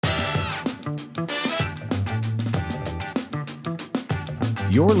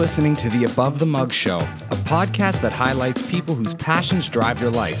You're listening to the Above the Mug Show, a podcast that highlights people whose passions drive their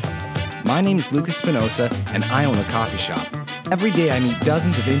life. My name is Lucas Spinoza, and I own a coffee shop. Every day I meet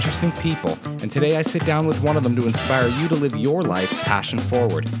dozens of interesting people, and today I sit down with one of them to inspire you to live your life passion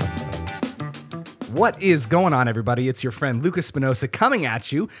forward. What is going on, everybody? It's your friend Lucas Spinoza coming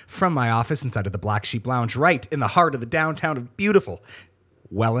at you from my office inside of the Black Sheep Lounge right in the heart of the downtown of beautiful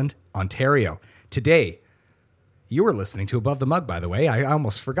Welland, Ontario. Today, you are listening to Above the Mug, by the way. I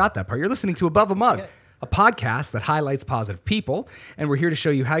almost forgot that part. You're listening to Above the Mug, a podcast that highlights positive people, and we're here to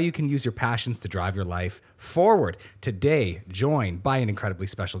show you how you can use your passions to drive your life forward. Today, joined by an incredibly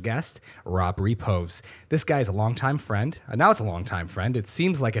special guest, Rob Repose. This guy is a longtime friend. Now it's a longtime friend. It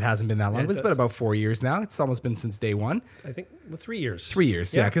seems like it hasn't been that long, but it's been about 4 years now. It's almost been since day one. I think 3 years. 3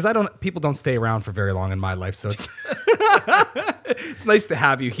 years, yeah, because people don't stay around for very long in my life, so it's it's nice to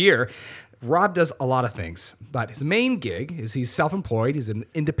have you here. Rob does a lot of things, but his main gig is he's self-employed. He's an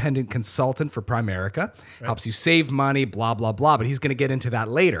independent consultant for Primerica, helps you save money, blah, blah, blah, but he's going to get into that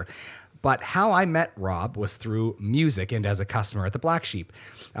later. But how I met Rob was through music and as a customer at the Black Sheep.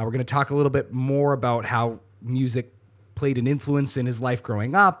 We're going to talk a little bit more about how music played an influence in his life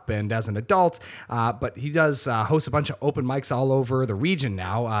growing up and as an adult, but he does host a bunch of open mics all over the region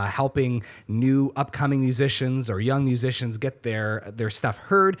now, helping new upcoming musicians or young musicians get their stuff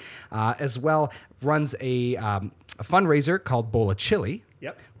heard, as well runs a fundraiser called Bowl of Chili.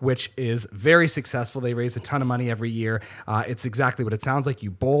 Yep. Which is very successful. They raise a ton of money every year. It's exactly what it sounds like.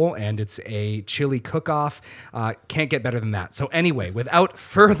 You bowl, and it's a chili cook-off. Can't get better than that. So anyway, without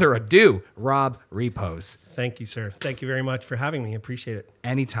further ado, Rob Repose. Thank you, sir. Thank you very much for having me. Appreciate it.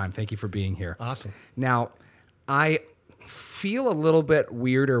 Anytime. Thank you for being here. Awesome. Now, I feel a little bit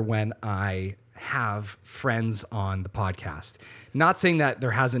weirder when I have friends on the podcast. Not saying that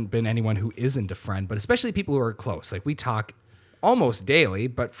there hasn't been anyone who isn't a friend, but especially people who are close. Like, we talk almost daily,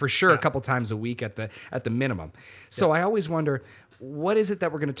 but for sure a couple times a week at the minimum. So I always wonder, what is it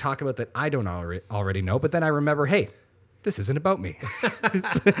that we're going to talk about that I don't already know? But then I remember, hey, this isn't about me.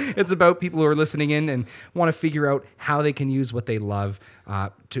 It's about people who are listening in and want to figure out how they can use what they love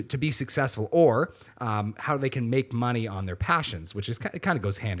to be successful, or how they can make money on their passions, which is it kind of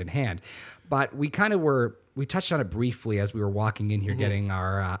goes hand in hand. But we touched on it briefly as we were walking in here, getting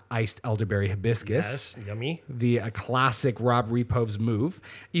our iced elderberry hibiscus. Yes, yummy. The classic Rob Repose move,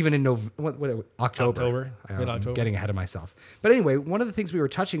 even in October. October, mid-October. I'm getting ahead of myself. But anyway, one of the things we were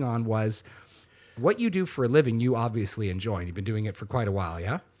touching on was what you do for a living. You obviously enjoy, and you've been doing it for quite a while,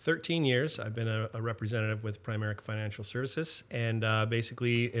 yeah? 13 years. I've been a representative with Primerica Financial Services, and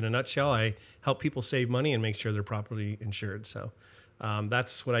basically, in a nutshell, I help people save money and make sure they're properly insured. So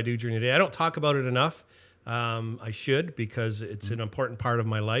that's what I do during the day. I don't talk about it enough. I should, because it's an important part of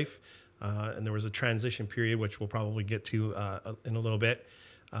my life. And there was a transition period, which we'll probably get to in a little bit.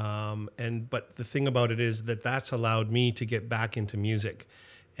 But the thing about it is that that's allowed me to get back into music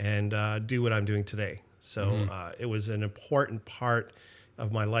and do what I'm doing today. So it was an important part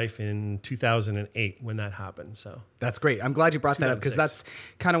of my life in 2008 when that happened. So that's great. I'm glad you brought that up, because that's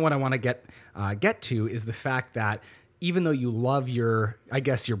kind of what I want to get to, is the fact that even though you love your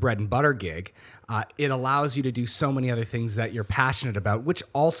bread and butter gig, it allows you to do so many other things that you're passionate about, which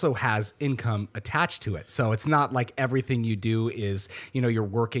also has income attached to it. So it's not like everything you do is, you're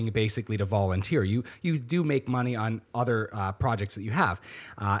working basically to volunteer. You do make money on other projects that you have.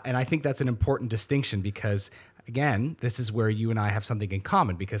 And I think that's an important distinction, because again, this is where you and I have something in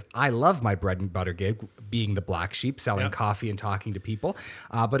common, because I love my bread and butter gig, being the Black Sheep, selling coffee and talking to people.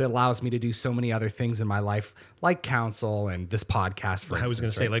 But it allows me to do so many other things in my life, like counsel and this podcast, for instance. I was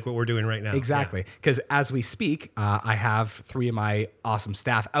going to say, like what we're doing right now. Exactly. Because as we speak, I have 3 of my awesome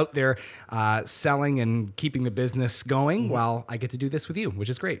staff out there selling and keeping the business going while I get to do this with you, which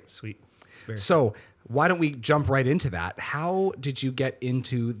is great. Sweet. So why don't we jump right into that? How did you get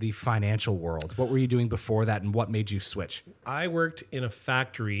into the financial world? What were you doing before that, and what made you switch? I worked in a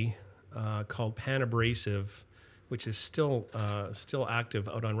factory called Pan Abrasive, which is still active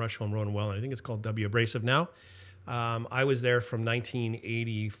out on Rushholme Road in Welland. I think it's called W Abrasive now. I was there from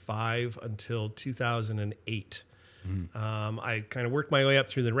 1985 until 2008. I kind of worked my way up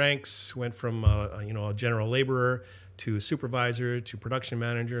through the ranks, went from a general laborer to supervisor to production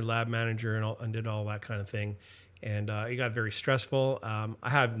manager, lab manager, and did all that kind of thing. And it got very stressful. I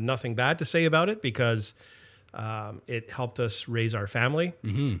have nothing bad to say about it, because it helped us raise our family.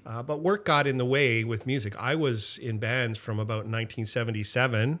 But work got in the way with music. I was in bands from about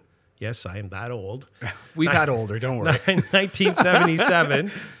 1977. Yes, I am that old. We've had older, don't worry.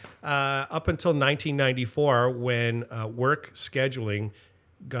 1977 up until 1994, when work scheduling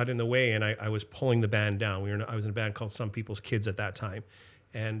got in the way, and I was pulling the band down. I was in a band called Some People's Kids at that time,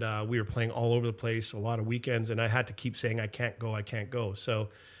 And we were playing all over the place, a lot of weekends, and I had to keep saying, I can't go. So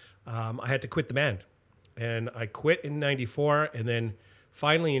I had to quit the band. And I quit in 94, and then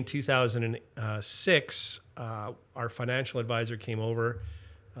finally in 2006, our financial advisor came over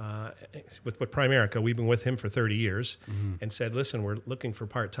with Primerica. We've been with him for 30 years, and said, listen, we're looking for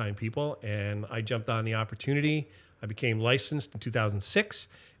part-time people. And I jumped on the opportunity. I became licensed in 2006.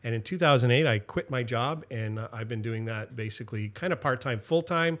 And in 2008, I quit my job, and I've been doing that basically kind of part-time,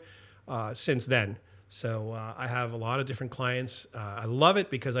 full-time since then. So I have a lot of different clients. I love it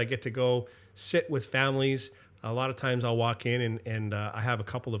because I get to go sit with families. A lot of times I'll walk in and I have a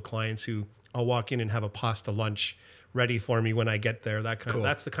couple of clients who I'll walk in and have a pasta lunch ready for me when I get there.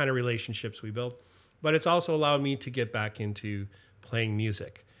 That's the kind of relationships we build. But it's also allowed me to get back into playing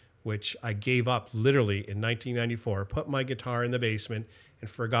music, which I gave up literally in 1994, put my guitar in the basement and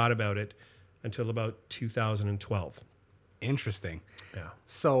forgot about it until about 2012. Interesting. Yeah.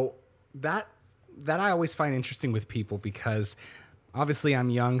 So that I always find interesting with people, because obviously I'm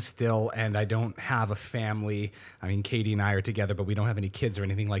young still and I don't have a family. I mean, Katie and I are together, but we don't have any kids or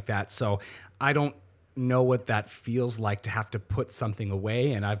anything like that. So I don't know what that feels like to have to put something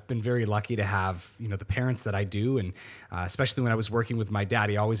away. And I've been very lucky to have, the parents that I do. And especially when I was working with my dad,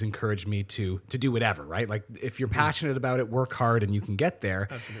 he always encouraged me to do whatever, right? Like if you're passionate about it, work hard and you can get there.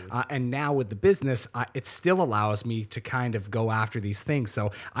 Absolutely. And now with the business, it still allows me to kind of go after these things.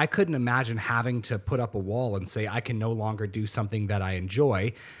 So I couldn't imagine having to put up a wall and say, I can no longer do something that I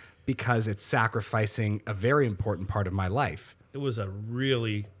enjoy because it's sacrificing a very important part of my life. It was a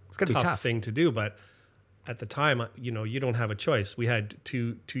really gonna be tough tough thing to do, but at the time, you don't have a choice. We had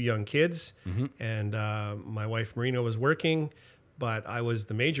two young kids, and my wife Marina was working, but I was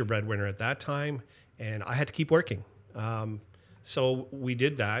the major breadwinner at that time, and I had to keep working. So we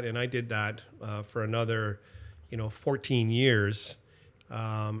did that, and I did that for another, 14 years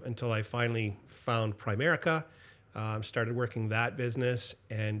until I finally found Primerica, started working that business,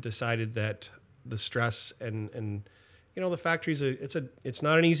 and decided that the stress and the factory's it's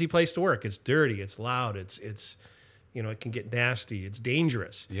not an easy place to work. It's dirty, it's loud, it's it can get nasty, it's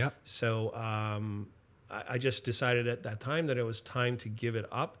dangerous. Yeah. So I just decided at that time that it was time to give it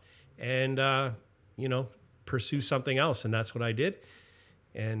up and pursue something else, and that's what I did.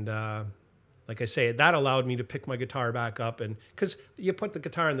 And like I say, that allowed me to pick my guitar back up, and because you put the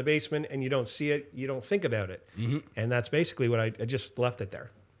guitar in the basement and you don't see it, you don't think about it, and that's basically what I just left it there.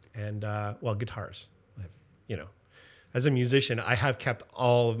 And guitars, as a musician, I have kept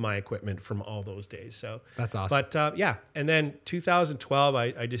all of my equipment from all those days. So that's awesome. But and then 2012,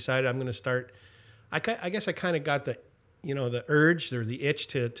 I decided I'm going to start. I guess I kind of got the, the urge or the itch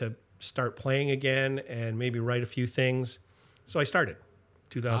to start playing again and maybe write a few things. So I started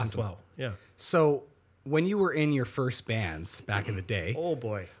 2012. Awesome. Yeah. So when you were in your first bands back in the day, oh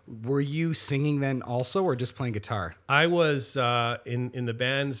boy, were you singing then also, or just playing guitar? I was in the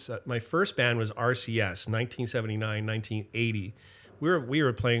bands. My first band was RCS, 1979, 1980. We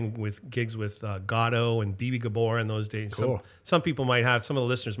were playing with gigs with Gatto and BB Gabor in those days. Cool. Some people some of the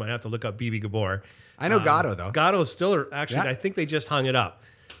listeners might have to look up BB Gabor. I know Gatto though. Gatto's still actually. Yeah. I think they just hung it up.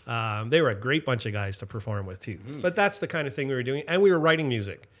 They were a great bunch of guys to perform with too. But that's the kind of thing we were doing, and we were writing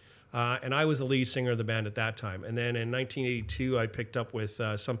music. And I was the lead singer of the band at that time. And then in 1982, I picked up with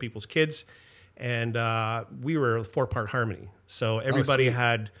Some People's Kids, and we were a 4-part harmony. So everybody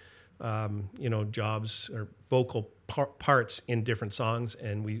had, jobs or vocal parts in different songs,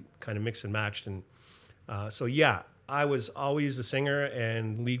 and we kind of mixed and matched. And I was always the singer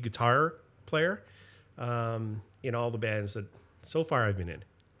and lead guitar player in all the bands that so far I've been in.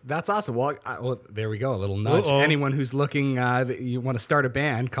 That's awesome. Well, there we go. A little nudge. Uh-oh. Anyone who's looking, that you want to start a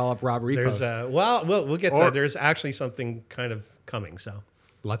band, call up Rob Repos. We'll get to that. There's actually something kind of coming. So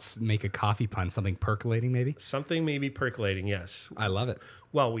let's make a coffee pun. Something percolating, maybe. Something maybe percolating. Yes. I love it.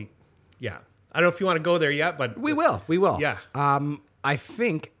 Well, I don't know if you want to go there yet, but we will. We will. Yeah. I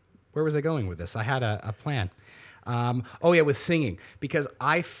think. Where was I going with this? I had a plan. With singing, because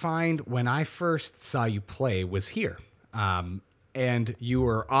I find when I first saw you play was here. And you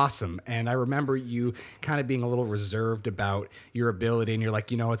were awesome. And I remember you kind of being a little reserved about your ability. And you're like,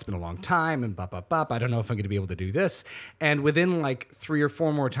 it's been a long time and I don't know if I'm going to be able to do this. And within like 3 or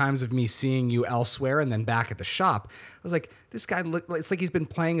 4 more times of me seeing you elsewhere and then back at the shop, I was like, this guy, it's like he's been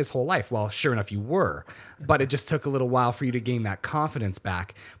playing his whole life. Well, sure enough, you were. But it just took a little while for you to gain that confidence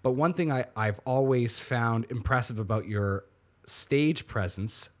back. But one thing I've always found impressive about your stage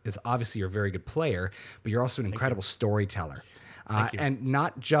presence is obviously you're a very good player, but you're also an incredible storyteller. And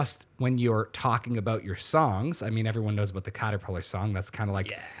not just when you're talking about your songs. I mean, everyone knows about the Caterpillar song. That's kind of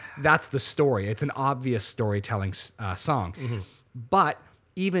like, that's the story. It's an obvious storytelling song. Mm-hmm. But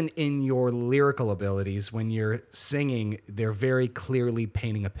even in your lyrical abilities, when you're singing, they're very clearly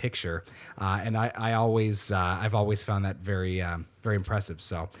painting a picture, and I've always found that very very impressive.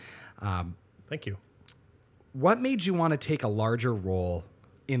 So, Thank you. what made you want to take a larger role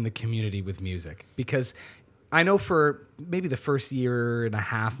in the community with music? Because I know for maybe the first year and a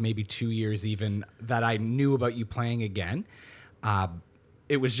half, maybe 2 years even, that I knew about you playing again.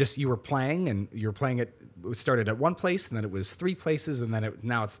 It was just you were playing, and you were playing it. It started at one place, and then it was 3 places, and then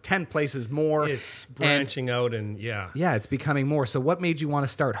now it's 10 places more. It's branching out, and yeah. Yeah, it's becoming more. So what made you want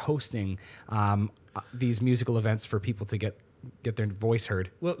to start hosting these musical events for people to get their voice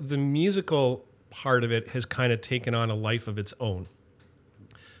heard? Well, the musical part of it has kind of taken on a life of its own.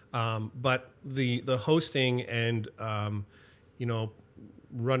 But the hosting and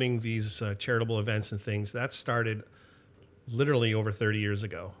running these charitable events and things, that started literally over 30 years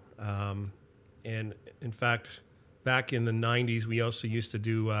ago. And in fact, back in the 90s, we also used to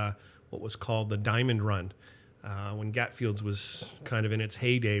do what was called the Diamond Run. When Gatfields was kind of in its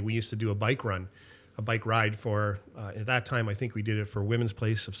heyday, we used to do a bike ride for, at that time, I think we did it for Women's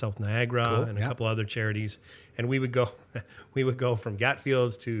Place of South Niagara and a couple other charities. And we would go from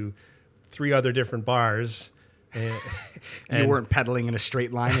Gatfields to 3 other different bars. And you weren't pedaling in a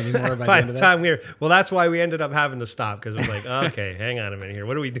straight line anymore by the time that's why we ended up having to stop, because it was like, okay, hang on a minute here.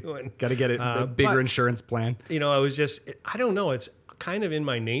 What are we doing? Got to get a bigger insurance plan. It was just, I don't know. It's kind of in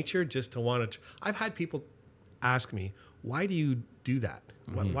my nature just to want to, I've had people ask me, why do you do that?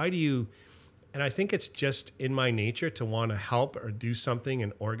 Mm-hmm. Why do you, and I think it's just in my nature to want to help or do something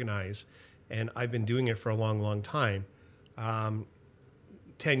and organize. And I've been doing it for a long, long time.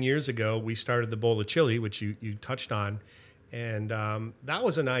 10 years ago, we started the Bowl of Chili, which you touched on. And that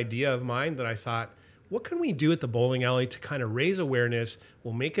was an idea of mine that I thought, what can we do at the bowling alley to kind of raise awareness?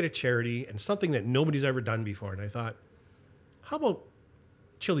 We'll make it a charity and something that nobody's ever done before. And I thought, how about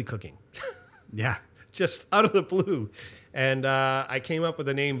chili cooking? Yeah. Just out of the blue. And I came up with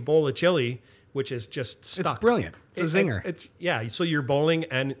the name Bowl of Chili, which is just stuck. It's brilliant. It's a zinger. So you're bowling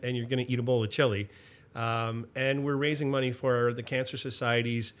and you're going to eat a bowl of chili. And we're raising money for the Cancer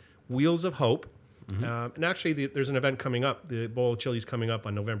Society's Wheels of Hope. Mm-hmm. And actually, there's an event coming up. The Bowl of Chili is coming up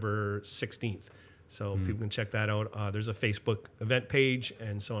on November 16th. So people can check that out. There's a Facebook event page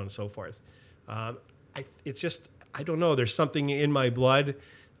and so on and so forth. It's just, I don't know. There's something in my blood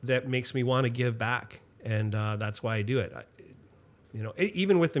that makes me want to give back. And that's why I do it.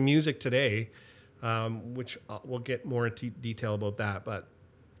 Even with the music today, which we'll get more into detail about that, but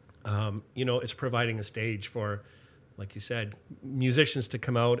it's providing a stage for, like you said, musicians to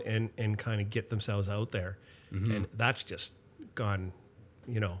come out and kind of get themselves out there. Mm-hmm. And that's just gone,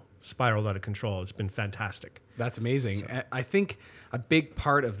 spiraled out of control. It's been fantastic. That's amazing. So. I think a big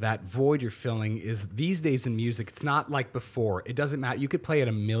part of that void you're filling is these days in music, it's not like before. It doesn't matter. You could play at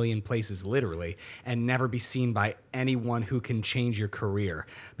a million places literally and never be seen by anyone who can change your career,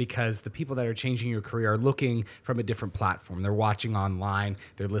 because the people that are changing your career are looking from a different platform. They're watching online.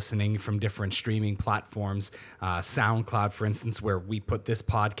 They're listening from different streaming platforms. SoundCloud, for instance, where we put this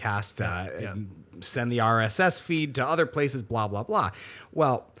podcast, send the RSS feed to other places, blah, blah, blah.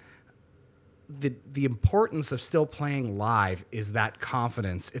 Well, the importance of still playing live is that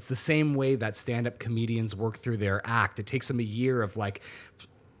confidence. It's the same way that stand-up comedians work through their act. It takes them a year of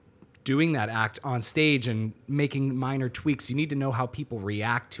doing that act on stage and making minor tweaks. You need to know how people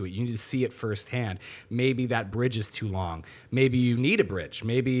react to it. You need to see it firsthand. Maybe that bridge is too long. Maybe you need a bridge.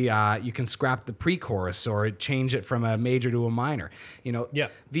 Maybe you can scrap the pre-chorus or change it from a major to a minor.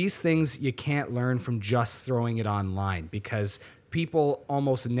 These things you can't learn from just throwing it online, because people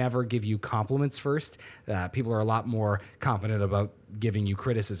almost never give you compliments first. People are a lot more confident about giving you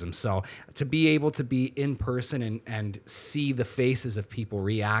criticism. So to be able to be in person and see the faces of people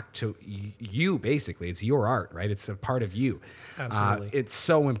react to you, basically, it's your art, right? It's a part of you. Absolutely. It's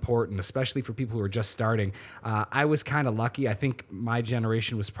so important, especially for people who are just starting. I was kind of lucky. I think my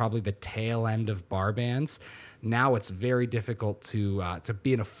generation was probably the tail end of bar bands. Now it's very difficult to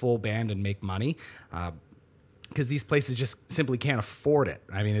be in a full band and make money. Because these places just simply can't afford it.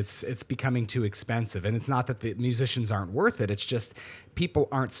 I mean, it's becoming too expensive. And it's not that the musicians aren't worth it. It's just people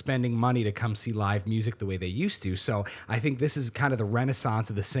aren't spending money to come see live music the way they used to. So I think this is kind of the renaissance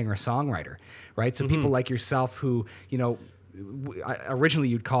of the singer-songwriter, right? So people like yourself who, originally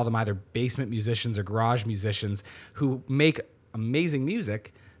you'd call them either basement musicians or garage musicians who make amazing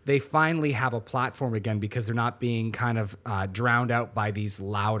music. They finally have a platform again because they're not being kind of drowned out by these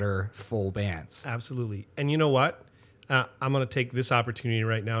louder, full bands. Absolutely. And you know what? I'm going to take this opportunity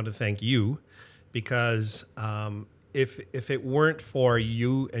right now to thank you, because if it weren't for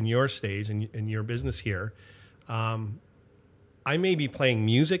you and your stage and your business here, I may be playing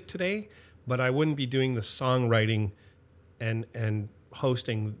music today, but I wouldn't be doing the songwriting and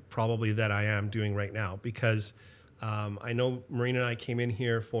hosting probably that I am doing right now, because I know Marina and I came in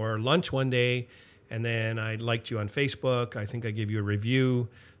here for lunch one day, and then I liked you on Facebook. I think I gave you a review.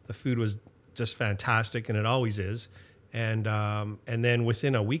 The food was just fantastic, and it always is. And then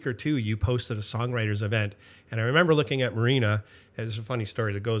within a week or two, you posted a songwriters event. And I remember looking at Marina, and there's a funny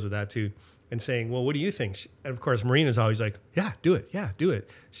story that goes with that too, and saying, well, what do you think? And of course, Marina's always like, yeah, do it. Yeah, do it.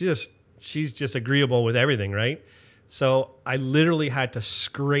 She's just agreeable with everything, right? So I literally had to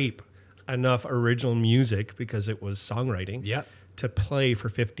scrape enough original music, because it was songwriting, Yep. to play for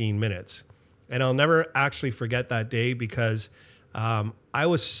 15 minutes. And I'll never actually forget that day, because I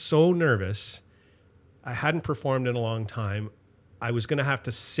was so nervous. I hadn't performed in a long time. I was going to have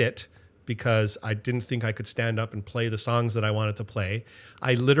to sit, because I didn't think I could stand up and play the songs that I wanted to play.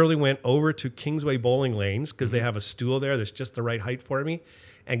 I literally went over to Kingsway Bowling Lanes, because they have a stool there that's just the right height for me,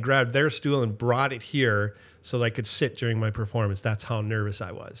 and grabbed their stool and brought it here so that I could sit during my performance. That's how nervous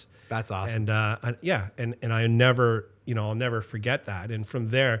I was. That's awesome. And I never, I'll never forget that. And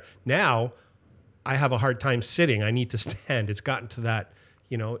from there, now I have a hard time sitting. I need to stand. It's gotten to that,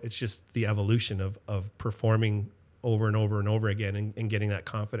 it's just the evolution of performing over and over and over again, and getting that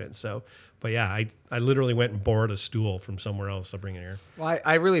confidence. So, but yeah, I literally went and borrowed a stool from somewhere else to bring it here. Well,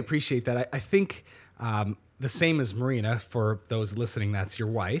 I really appreciate that. I think the same as Marina, for those listening, that's your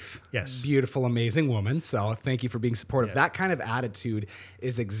wife. Yes. Beautiful, amazing woman. So thank you for being supportive. Yeah. That kind of attitude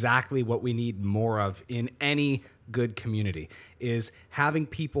is exactly what we need more of in any good community, is having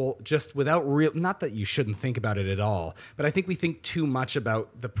people just without real, not that you shouldn't think about it at all, but I think we think too much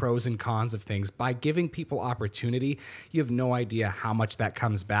about the pros and cons of things. By giving people opportunity, you have no idea how much that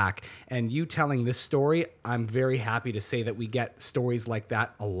comes back. And you telling this story, I'm very happy to say that we get stories like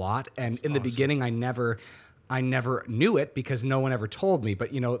that a lot. And in the beginning, I never knew it, because no one ever told me.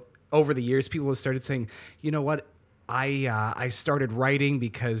 But, over the years, people have started saying, you know what? I started writing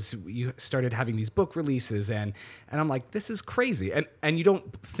because you started having these book releases, and I'm like, this is crazy. And you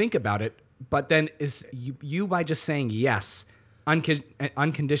don't think about it, but then is you by just saying yes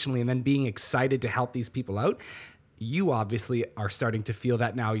unconditionally, and then being excited to help these people out, you obviously are starting to feel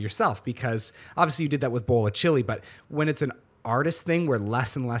that now yourself, because obviously you did that with Bowl of Chili, but when it's an artist thing where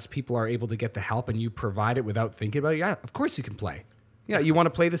less and less people are able to get the help, and you provide it without thinking about it, yeah, of course you can play. Yeah, you want to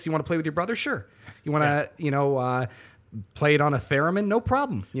play this? You want to play with your brother? Sure. You want to, play it on a theremin? No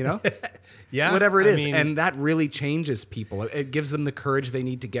problem. Yeah, whatever it is, and that really changes people. It gives them the courage they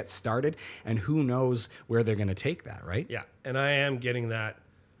need to get started, and who knows where they're going to take that, right? Yeah, and I am getting that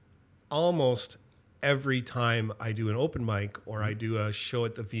almost every time I do an open mic or I do a show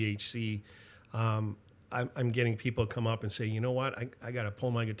at the VHC. I'm getting people come up and say, you know what, I got to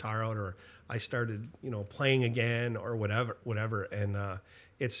pull my guitar out, or I started, playing again, or whatever. And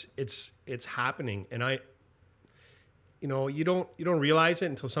it's happening. And you don't realize it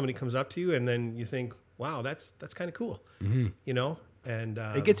until somebody comes up to you, and then you think, wow, that's kind of cool, And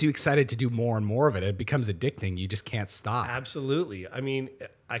it gets you excited to do more and more of it. It becomes addicting. You just can't stop. Absolutely. I mean,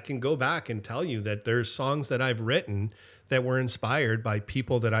 I can go back and tell you that there's songs that I've written that were inspired by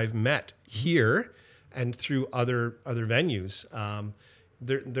people that I've met here and through other venues.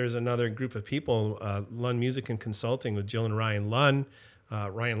 There's another group of people, Lund Music and Consulting with Jill and Ryan Lund.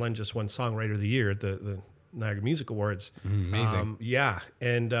 Ryan Lund just won Songwriter of the Year at the Niagara Music Awards. Amazing.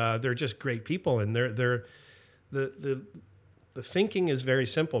 And they're just great people, and they're the thinking is very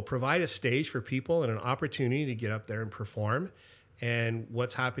simple. Provide a stage for people and an opportunity to get up there and perform. And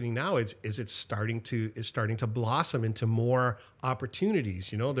what's happening now is it's starting to blossom into more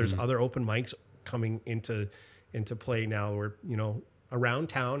opportunities. There's other open mics coming into play now, or around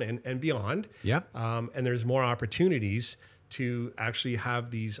town and beyond. Yeah. And there's more opportunities to actually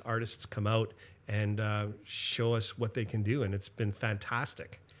have these artists come out and show us what they can do, and it's been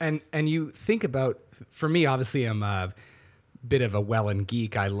fantastic. And you think about, for me, obviously, I'm a bit of a Welland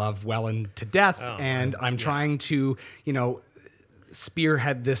geek. I love Welland to death, and I'm trying to,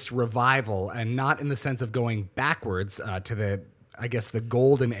 spearhead this revival, and not in the sense of going backwards to the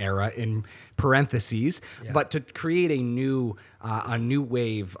golden era in parentheses, but to create a new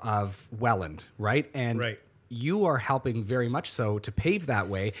wave of Welland, right? And you are helping very much so to pave that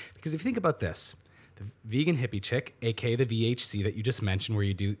way, because if you think about this, the Vegan Hippie Chick, aka the VHC that you just mentioned, where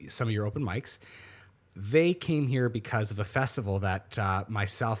you do some of your open mics, they came here because of a festival that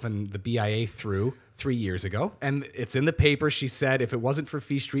myself and the BIA threw 3 years ago, and it's in the paper. She said, if it wasn't for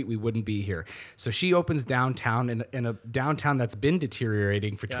Fee Street, we wouldn't be here. So she opens downtown in a downtown that's been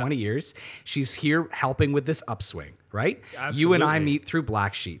deteriorating for 20 years. She's here helping with this upswing, right? Absolutely. You and I meet through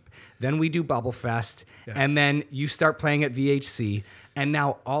Black Sheep. Then we do Bubble Fest, and then you start playing at VHC. And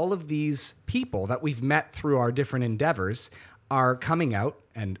now all of these people that we've met through our different endeavors are coming out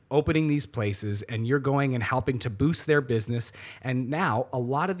and opening these places, and you're going and helping to boost their business. And now a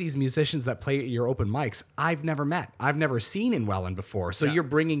lot of these musicians that play at your open mics, I've never met. I've never seen in Welland before. So you're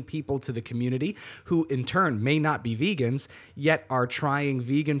bringing people to the community who in turn may not be vegans, yet are trying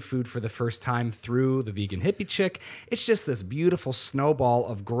vegan food for the first time through the Vegan Hippie Chick. It's just this beautiful snowball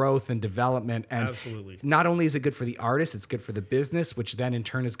of growth and development. And Absolutely. not only is it good for the artist, it's good for the business, which then in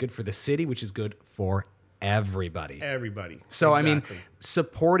turn is good for the city, which is good for everybody. So, I mean,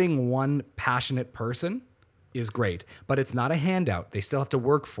 supporting one passionate person is great, but it's not a handout. They still have to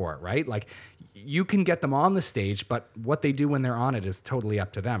work for it, right? Like, you can get them on the stage, but what they do when they're on it is totally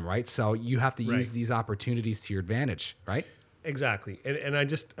up to them, right? So you have to use these opportunities to your advantage, right? Exactly. And I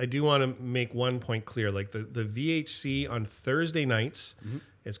do want to make one point clear. Like the VHC on Thursday nights,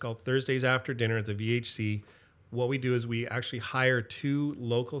 it's called Thursdays After Dinner at the VHC. What we do is we actually hire 2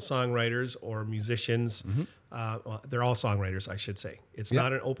 local songwriters or musicians. Well, they're all songwriters, I should say. It's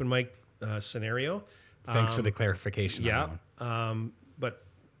not an open mic scenario. Thanks for the clarification. Yeah. But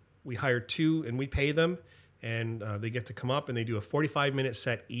we hire 2 and we pay them, and they get to come up and they do a 45-minute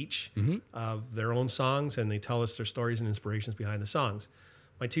set each of their own songs, and they tell us their stories and inspirations behind the songs.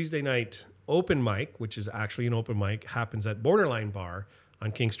 My Tuesday night open mic, which is actually an open mic, happens at Borderline Bar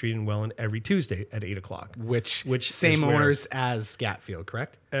on King Street in Welland every Tuesday at 8 o'clock. Which same owners as Scatfield,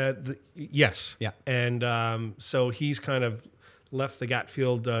 correct? Yes. Yeah. And so he's kind of left the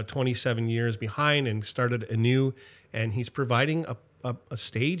Gatfield 27 years behind and started anew, and he's providing a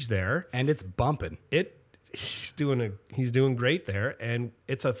stage there. And it's bumping. He's doing great there, and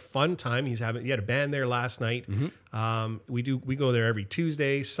it's a fun time. He had a band there last night. We go there every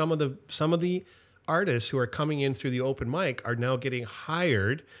Tuesday. Some of the artists who are coming in through the open mic are now getting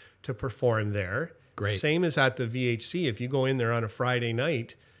hired to perform there. Great. Same as at the VHC. If you go in there on a Friday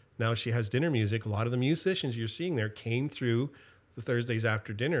night, now she has dinner music. A lot of the musicians you're seeing there came through the Thursdays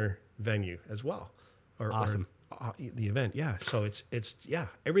After Dinner venue as well. Awesome. Or the event. Yeah. So it's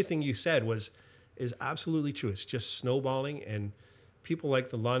everything you said is absolutely true. It's just snowballing, and people like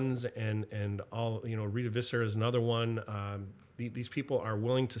the Lunds and all, Rita Visser is another one. These people are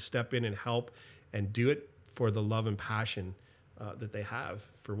willing to step in and help and do it for the love and passion that they have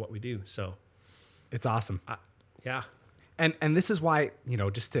for what we do. So it's awesome. Yeah. And this is why,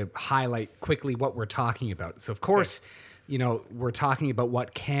 just to highlight quickly what we're talking about. So of course, we're talking about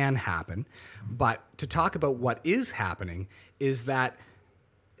what can happen, but to talk about what is happening is that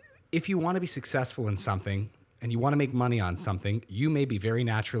if you want to be successful in something and you want to make money on something, you may be very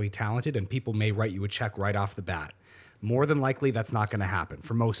naturally talented and people may write you a check right off the bat. More than likely, that's not going to happen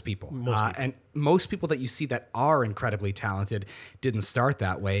for most people. And most people that you see that are incredibly talented didn't start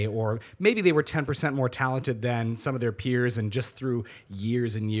that way, or maybe they were 10% more talented than some of their peers, and just through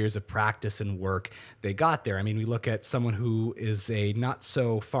years and years of practice and work, they got there. I mean, we look at someone who is a not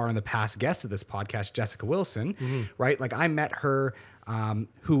so far in the past guest of this podcast, Jessica Wilson, right? Like, I met her,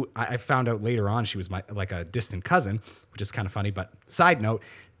 who I found out later on she was like a distant cousin, which is kind of funny. But side note,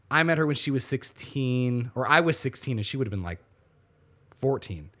 I met her when she was 16, or I was 16, and she would have been like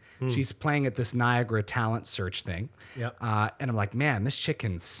 14. She's playing at this Niagara talent search thing. Yep. And I'm like, man, this chick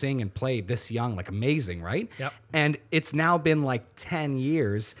can sing and play this young, like amazing, right? Yep. And it's now been like 10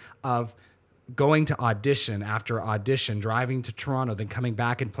 years of going to audition after audition, driving to Toronto, then coming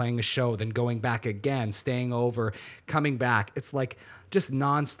back and playing a show, then going back again, staying over, coming back. It's like just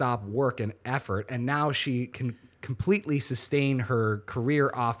nonstop work and effort. And now she can completely sustain her career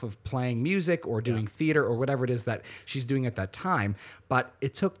off of playing music or doing theater or whatever it is that she's doing at that time. But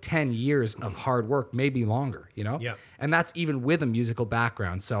it took 10 years of hard work, maybe longer, Yeah. And that's even with a musical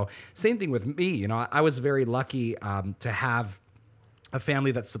background. So same thing with me, I was very lucky to have a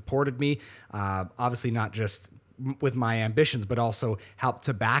family that supported me, obviously not just with my ambitions, but also helped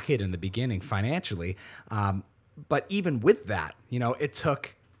to back it in the beginning financially. But even with that, it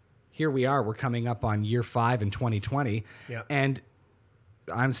took, here we are, we're coming up on year 5 in 2020. Yeah. And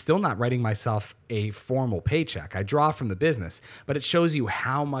I'm still not writing myself a formal paycheck. I draw from the business, but it shows you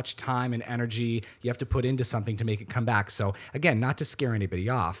how much time and energy you have to put into something to make it come back. So again, not to scare anybody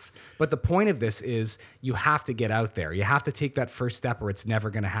off, but the point of this is you have to get out there. You have to take that first step or it's never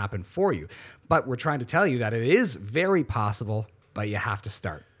going to happen for you. But we're trying to tell you that it is very possible, but you have to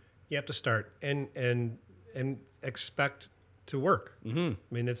start. You have to start and expect to work. I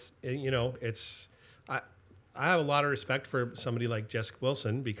mean, it's I have a lot of respect for somebody like Jessica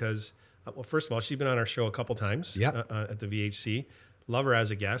Wilson because, well, first of all, she's been on our show a couple times at the VHC. Love her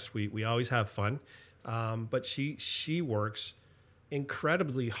as a guest. We always have fun. But she works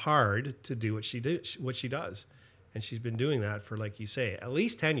incredibly hard to do what she does. And she's been doing that for, like you say, at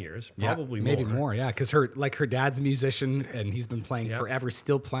least 10 years, probably maybe more. more. Yeah. Because her dad's a musician and he's been playing forever,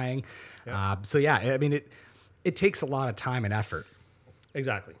 still playing. So yeah, I mean, it takes a lot of time and effort.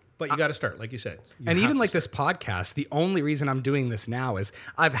 Exactly. But you got to start, like you said. And even like this podcast, the only reason I'm doing this now is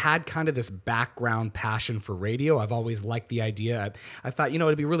I've had kind of this background passion for radio. I've always liked the idea. I thought,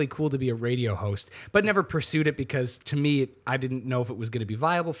 it'd be really cool to be a radio host, but never pursued it because to me, I didn't know if it was going to be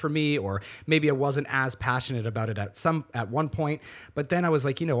viable for me, or maybe I wasn't as passionate about it at one point. But then I was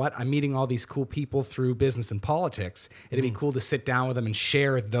like, you know what? I'm meeting all these cool people through business and politics. It'd be cool to sit down with them and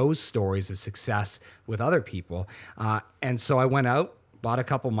share those stories of success with other people. And so I went out, bought a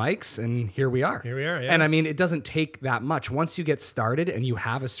couple mics, and here we are. Yeah. And I mean, it doesn't take that much. Once you get started and you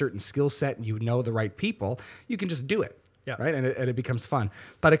have a certain skill set and you know the right people, you can just do it. Yeah. Right. And it becomes fun.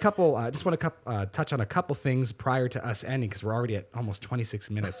 But just want to touch on a couple things prior to us ending, because we're already at almost 26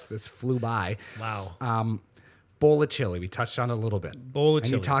 minutes. This flew by. Wow. Bowl of chili. We touched on it a little bit. Bowl of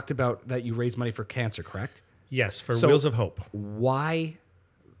and chili. you talked about that you raise money for cancer, correct? Yes, for Wheels of Hope. Why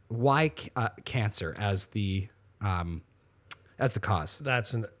cancer as the cause?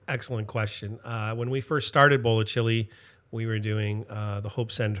 That's an excellent question. When we first started Bowl of Chili, we were doing the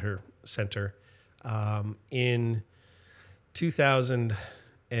Hope Center in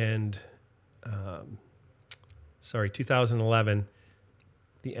 2011.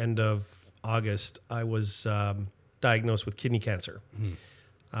 The end of August, I was diagnosed with kidney cancer.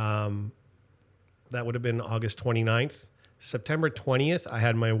 That would have been August 29th. September 20th, I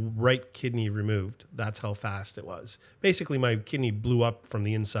had my right kidney removed. That's how fast it was. Basically, my kidney blew up from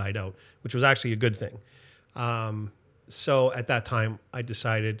the inside out, which was actually a good thing. So at that time, I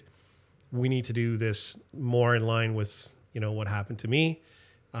decided we need to do this more in line with, what happened to me.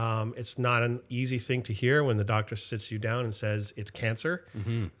 It's not an easy thing to hear when the doctor sits you down and says it's cancer.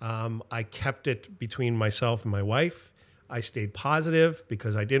 I kept it between myself and my wife. I stayed positive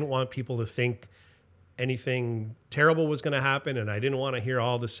because I didn't want people to think anything terrible was going to happen, and I didn't want to hear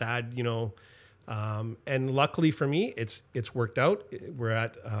all the sad, and luckily for me, it's worked out. We're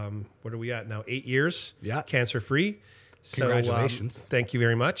at what are we at now? 8 years, cancer free. So, congratulations! Thank you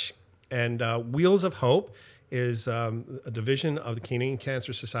very much. And Wheels of Hope is a division of the Canadian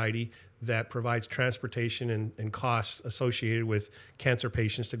Cancer Society that provides transportation and costs associated with cancer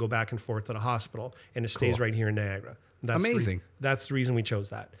patients to go back and forth to the hospital, and it stays right here in Niagara. That's amazing. That's the reason we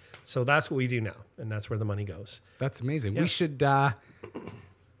chose that. So that's what we do now, and that's where the money goes. That's amazing. Yeah. We should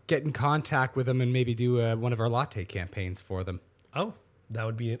get in contact with them and maybe do one of our latte campaigns for them. Oh,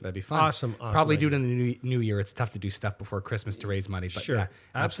 that'd be fun. Awesome. Probably do it in the new year. It's tough to do stuff before Christmas to raise money, but sure, yeah,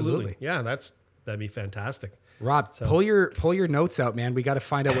 absolutely. Yeah, that'd be fantastic. Rob, pull your notes out, man. We got to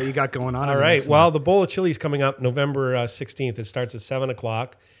find out what you got going on. All right. Well, the Bowl of Chili is coming up November 16th. It starts at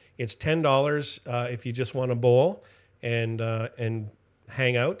 7:00. It's $10 if you just want a bowl and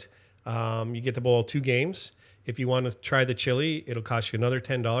hang out. You get to bowl 2 games. If you want to try the chili, it'll cost you another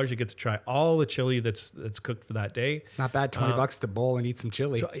 $10. You get to try all the chili that's cooked for that day. Not bad, $20 to bowl and eat some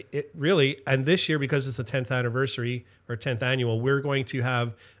chili. It really, and this year, because it's the 10th anniversary or 10th annual, we're going to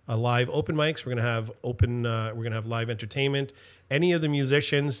have a live open mics. We're going to have we're going to have live entertainment. Any of the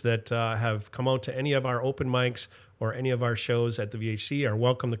musicians that have come out to any of our open mics or any of our shows at the VHC are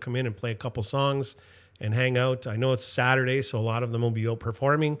welcome to come in and play a couple songs and hang out. I know it's Saturday, so a lot of them will be out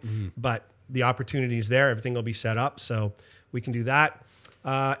performing, but the opportunity is there. Everything will be set up, so we can do that.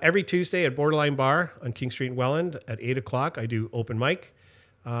 Every Tuesday at Borderline Bar on King Street in Welland at 8:00, I do open mic.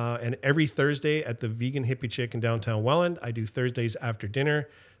 And every Thursday at the Vegan Hippie Chick in downtown Welland, I do Thursdays after dinner.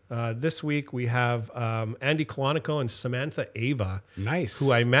 This week we have Andy Colonico and Samantha Ava, nice,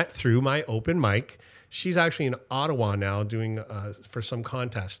 who I met through my open mic. She's actually in Ottawa now doing for some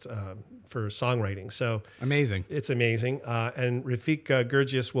contest for songwriting. So amazing. It's amazing. And Rafik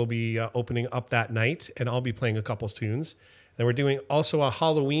Gurgis will be opening up that night, and I'll be playing a couple tunes. And we're doing also a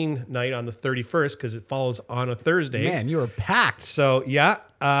Halloween night on the 31st because it falls on a Thursday. Man, you are packed. So, yeah.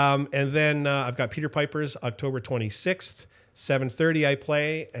 And then I've got Peter Piper's October 26th, 7:30 I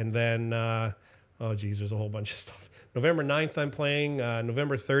play. And then, there's a whole bunch of stuff. November 9th I'm playing.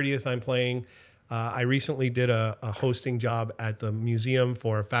 November 30th I'm playing. I recently did a hosting job at the museum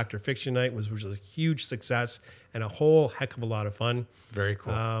for a Fact or Fiction night, which was a huge success and a whole heck of a lot of fun. Very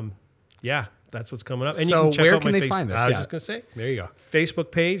cool. Yeah, that's what's coming up. And so you can check where out can my they find this? I was just going to say. There you go.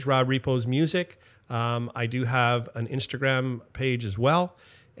 Facebook page, Rob Repos Music. I do have an Instagram page as well.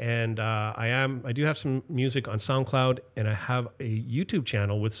 And I do have some music on SoundCloud, and I have a YouTube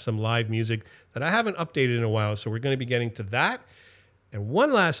channel with some live music that I haven't updated in a while. So we're going to be getting to that. And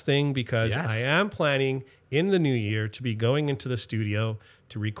one last thing, because Yes. I am planning in the new year to be going into the studio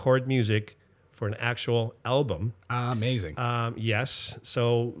to record music for an actual album. Amazing. Yes.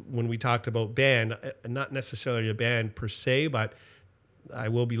 So when we talked about band, not necessarily a band per se, but I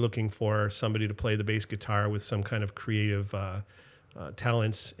will be looking for somebody to play the bass guitar with some kind of creative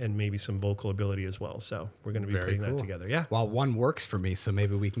talents and maybe some vocal ability as well. So we're going to be Very putting cool. that together. Yeah. Well, one works for me, so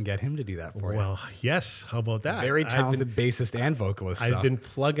maybe we can get him to do that for you. Well, yes. How about that? Very talented bassist and vocalist. I've so. been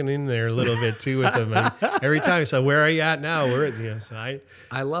plugging in there a little bit too with them. And every time, so where are you at now? Where is so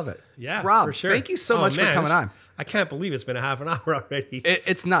I love it. yeah, Rob, for sure. thank you so Oh, much for man, coming on. I can't believe it's been a half an hour already.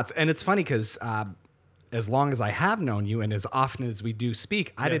 It's nuts. And it's funny because as long as I have known you and as often as we do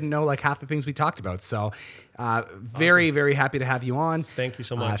speak, I didn't know like half the things we talked about. So very, very happy to have you on. Thank you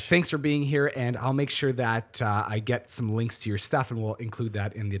so much. Thanks for being here. And I'll make sure that I get some links to your stuff and we'll include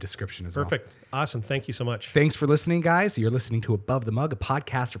that in the description as well. Perfect. Awesome. Thank you so much. Thanks for listening, guys. You're listening to Above the Mug, a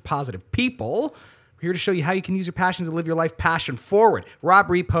podcast for positive people. We're here to show you how you can use your passions to live your life passion forward. Rob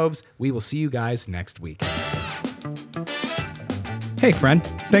Repoves. We will see you guys next week. Hey, friend.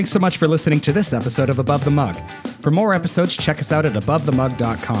 Thanks so much for listening to this episode of Above the Mug. For more episodes, check us out at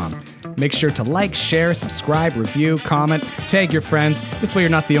abovethemug.com. Make sure to like, share, subscribe, review, comment, tag your friends. This way you're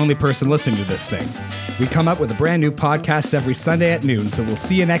not the only person listening to this thing. We come up with a brand new podcast every Sunday at noon, so we'll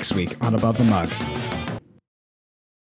see you next week on Above the Mug.